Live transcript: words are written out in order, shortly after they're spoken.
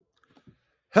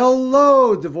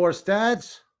Hello, divorce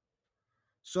dads.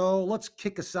 So let's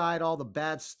kick aside all the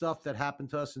bad stuff that happened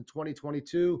to us in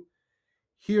 2022.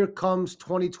 Here comes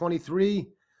 2023.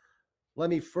 Let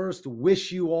me first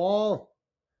wish you all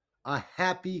a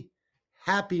happy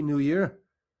new year.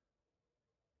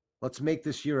 Let's make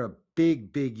this year a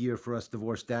big year for us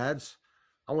divorce dads.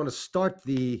 I want to start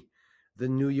the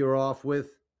new year off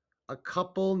with a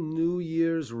couple New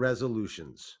Year's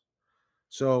resolutions.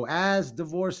 So as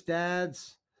divorce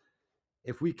dads,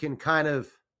 if we can kind of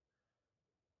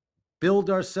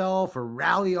build ourselves or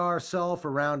rally ourselves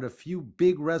around a few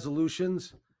big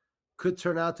resolutions, could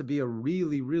turn out to be a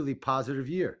really positive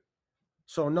year.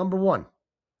 So number one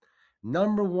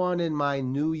in my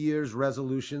New Year's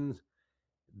resolutions,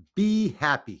 be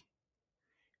happy.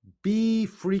 Be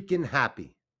freaking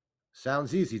happy.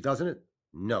 Sounds easy, doesn't it?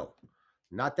 No,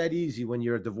 not that easy when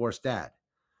you're a divorced dad.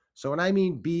 So when I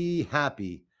mean be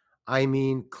happy, I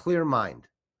mean clear mind.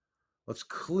 Let's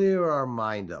clear our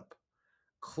mind up.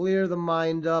 Clear the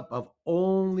mind up of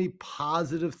only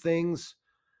positive things.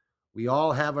 We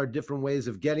all have our different ways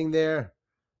of getting there.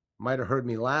 Might have heard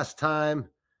me last time.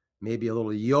 Maybe a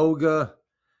little yoga,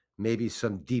 maybe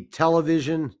some deep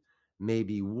television,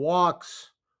 maybe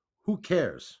walks. Who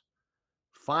cares?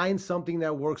 Find something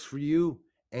that works for you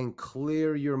and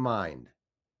clear your mind.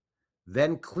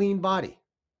 Then clean body.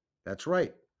 That's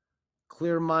right.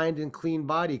 Clear mind and clean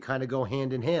body kind of go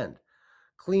hand in hand.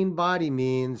 Clean body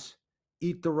means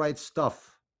eat the right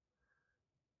stuff.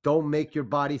 Don't make your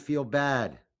body feel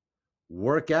bad.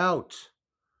 Work out.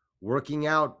 Working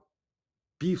out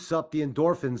beefs up the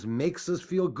endorphins, makes us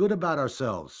feel good about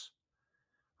ourselves,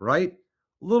 right?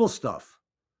 Little stuff.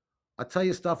 I'll tell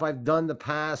you stuff I've done the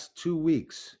past 2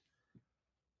 weeks.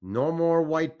 No more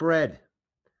white bread.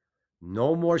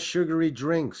 No more sugary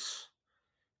drinks.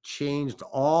 Changed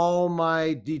all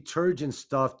my detergent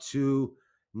stuff to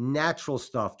natural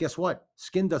stuff. Guess what?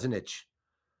 Skin doesn't itch.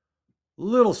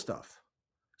 Little stuff.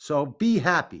 So be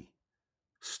happy.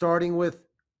 Starting with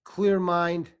clear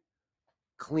mind,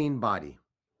 clean body.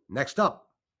 Next up,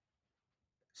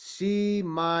 see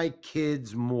my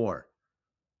kids more.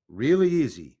 Really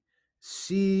easy.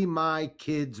 See my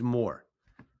kids more.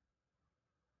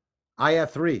 I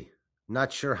have 3.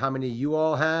 Not sure how many you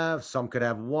all have. Some could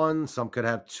have 1, some could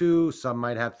have 2, some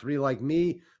might have 3 like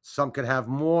me, some could have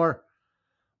more.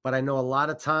 But I know a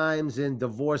lot of times in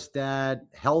divorced dad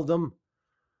helldom,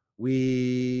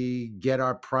 we get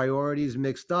our priorities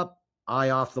mixed up, eye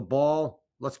off the ball.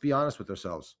 Let's be honest with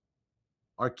ourselves.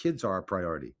 Our kids are our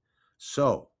priority.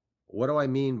 So, what do I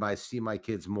mean by see my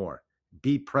kids more?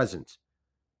 Be present.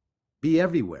 Be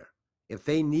everywhere. If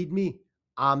they need me,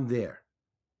 I'm there.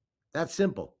 That's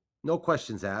simple. No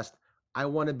questions asked. I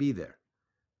want to be there.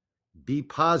 Be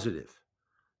positive.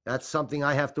 That's something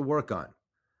I have to work on.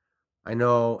 I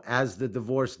know as the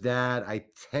divorced dad, I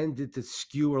tended to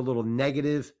skew a little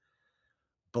negative,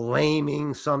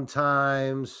 blaming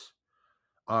sometimes,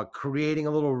 creating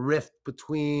a little rift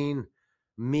between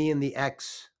me and the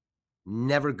ex.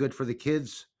 Never good for the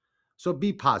kids. So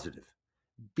be positive.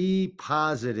 Be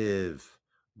positive.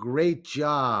 Great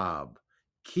job.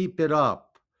 Keep it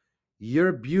up.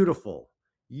 You're beautiful.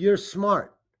 You're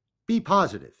smart. Be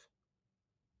positive.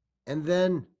 And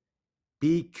then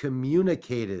be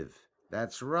communicative.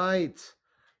 That's right.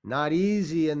 Not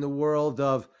easy in the world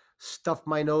of stuff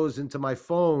my nose into my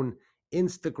phone,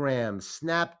 Instagram,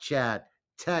 Snapchat,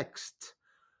 text.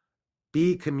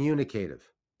 Be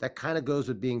communicative. That kind of goes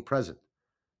with being present,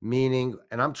 meaning,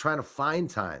 and I'm trying to find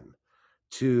time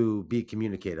to be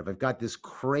communicative. I've got this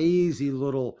crazy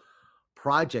little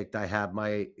project I have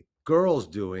my girls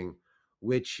doing,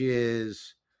 which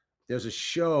is there's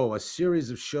a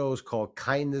series of shows called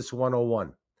Kindness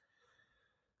 101.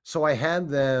 So I had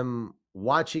them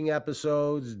watching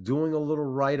episodes, doing a little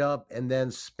write up, and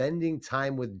then spending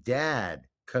time with dad,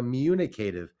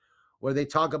 communicative, where they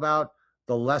talk about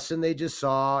the lesson they just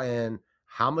saw and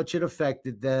how much it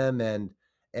affected them and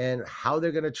how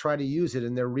they're going to try to use it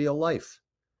in their real life.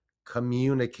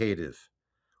 Communicative.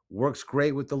 Works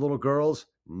great with the little girls,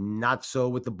 not so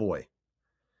with the boy.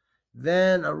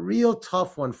 Then a real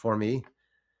tough one for me,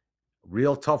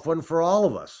 real tough one for all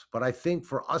of us. But I think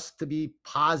for us to be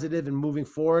positive and moving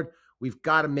forward, we've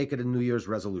got to make it a New Year's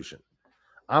resolution.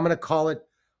 I'm going to call it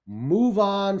move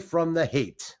on from the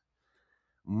hate.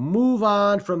 Move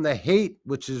on from the hate,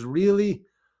 which is really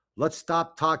let's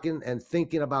stop talking and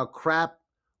thinking about crap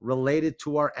related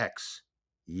to our ex.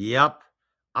 Yep,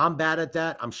 I'm bad at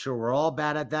that. I'm sure we're all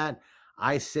bad at that.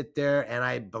 I sit there and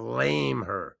I blame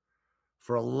her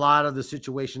for a lot of the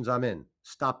situations I'm in.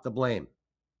 Stop the blame.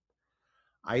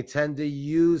 I tend to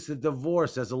use the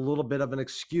divorce as a little bit of an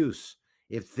excuse.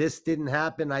 If this didn't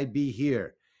happen, I'd be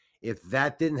here. If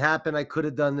that didn't happen, I could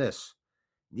have done this.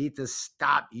 Need to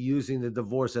stop using the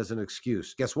divorce as an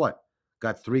excuse. Guess what?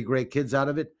 Got 3 great kids out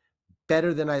of it.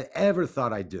 Better than I ever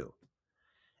thought I'd do.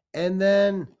 And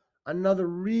then another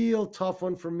real tough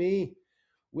one for me,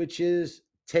 which is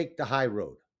take the high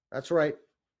road. That's right.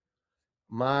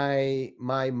 My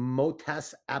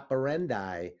modus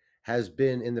operandi has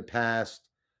been in the past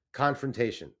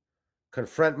confrontation.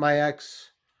 Confront my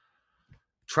ex,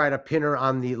 try to pin her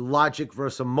on the logic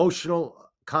versus emotional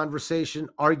conversation,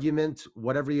 argument,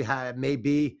 whatever you have, it may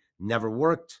be, never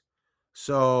worked.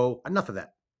 So enough of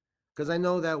that. Because I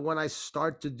know that when I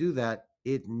start to do that,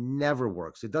 it never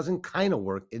works. It doesn't kind of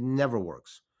work, it never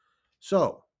works.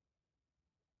 So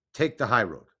take the high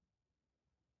road.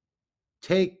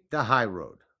 Take the high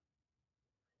road.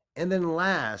 And then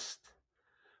last,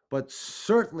 but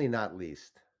certainly not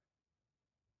least,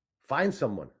 find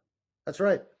someone. That's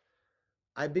right.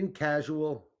 I've been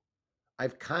casual.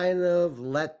 I've kind of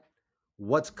let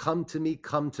what's come to me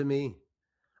come to me.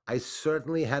 I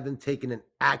certainly haven't taken an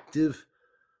active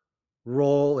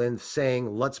role in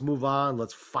saying, let's move on,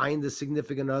 let's find a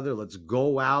significant other, let's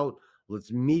go out,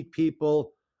 let's meet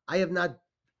people. I have not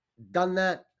done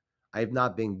that. I have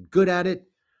not been good at it.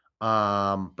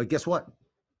 But guess what?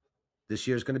 This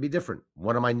year is going to be different.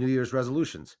 One of my New Year's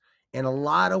resolutions. And a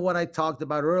lot of what I talked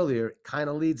about earlier kind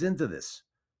of leads into this.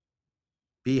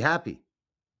 Be happy,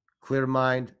 clear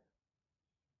mind,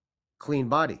 clean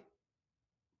body.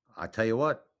 I tell you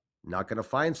what, not going to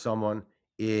find someone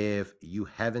if you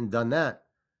haven't done that.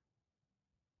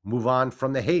 Move on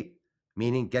from the hate,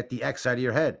 meaning get the X out of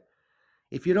your head.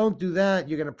 If you don't do that,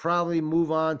 you're going to probably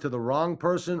move on to the wrong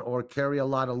person or carry a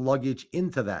lot of luggage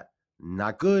into that.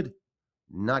 Not good.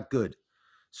 Not good.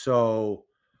 So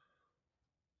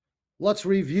let's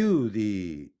review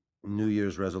the New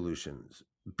Year's resolutions.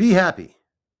 Be happy.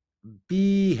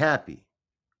 Be happy.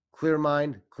 Clear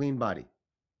mind, clean body.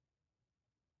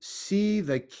 See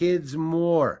the kids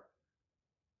more.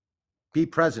 Be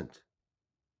present.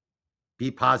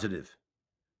 Be positive.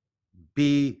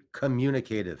 Be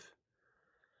communicative.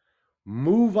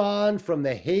 Move on from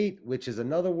the hate, which is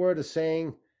another word of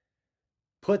saying,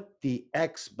 put the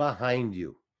X behind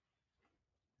you.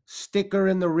 Sticker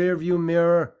in the rearview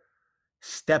mirror.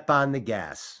 Step on the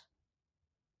gas.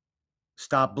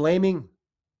 Stop blaming.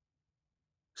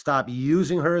 Stop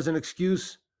using her as an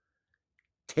excuse.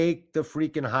 Take the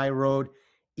freaking high road,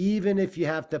 even if you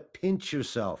have to pinch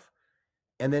yourself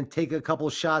and then take a couple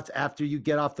shots after you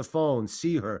get off the phone,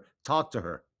 see her, talk to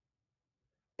her,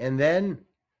 and then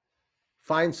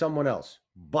find someone else.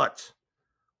 But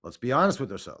let's be honest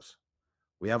with ourselves.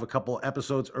 We have a couple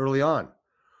episodes early on.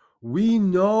 We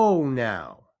know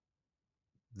now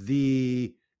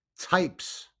the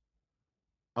types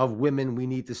of women we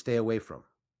need to stay away from.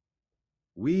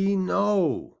 We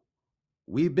know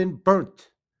we've been burnt.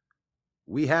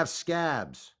 We have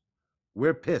scabs.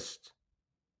 We're pissed.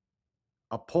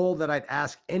 A poll that I'd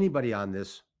ask anybody on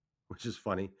this, which is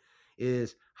funny,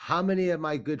 is how many of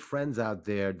my good friends out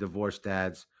there, divorced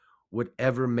dads, would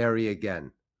ever marry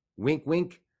again? Wink,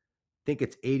 wink. I think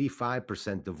it's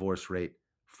 85% divorce rate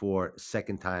for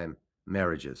second-time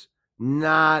marriages.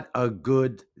 Not a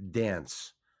good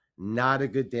dance. Not a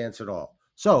good dance at all.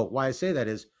 So why I say that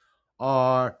is,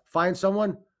 find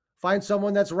someone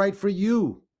that's right for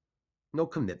you. No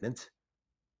commitment.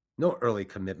 No early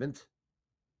commitment.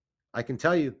 I can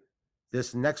tell you,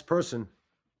 this next person,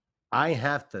 I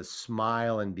have to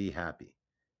smile and be happy.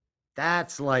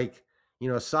 That's like,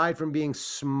 aside from being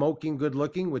smoking good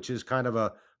looking, which is kind of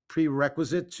a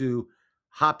prerequisite to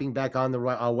hopping back on the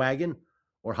wagon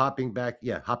or hopping back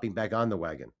on the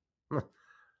wagon.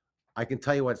 I can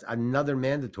tell you what's another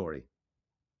mandatory.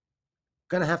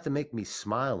 Gonna have to make me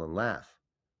smile and laugh.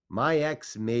 My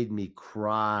ex made me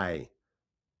cry.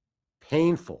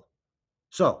 Painful.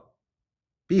 So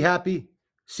be happy,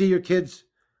 see your kids,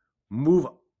 move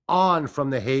on from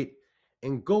the hate,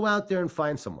 and go out there and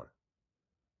find someone.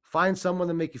 Find someone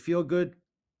to make you feel good.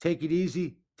 Take it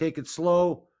easy, take it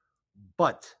slow,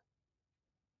 but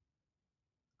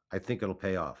I think it'll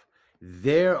pay off.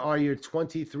 There are your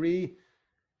 23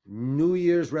 New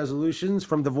Year's resolutions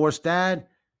from Divorced Dad.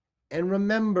 And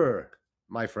remember,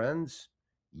 my friends,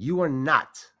 you are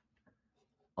not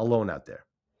alone out there.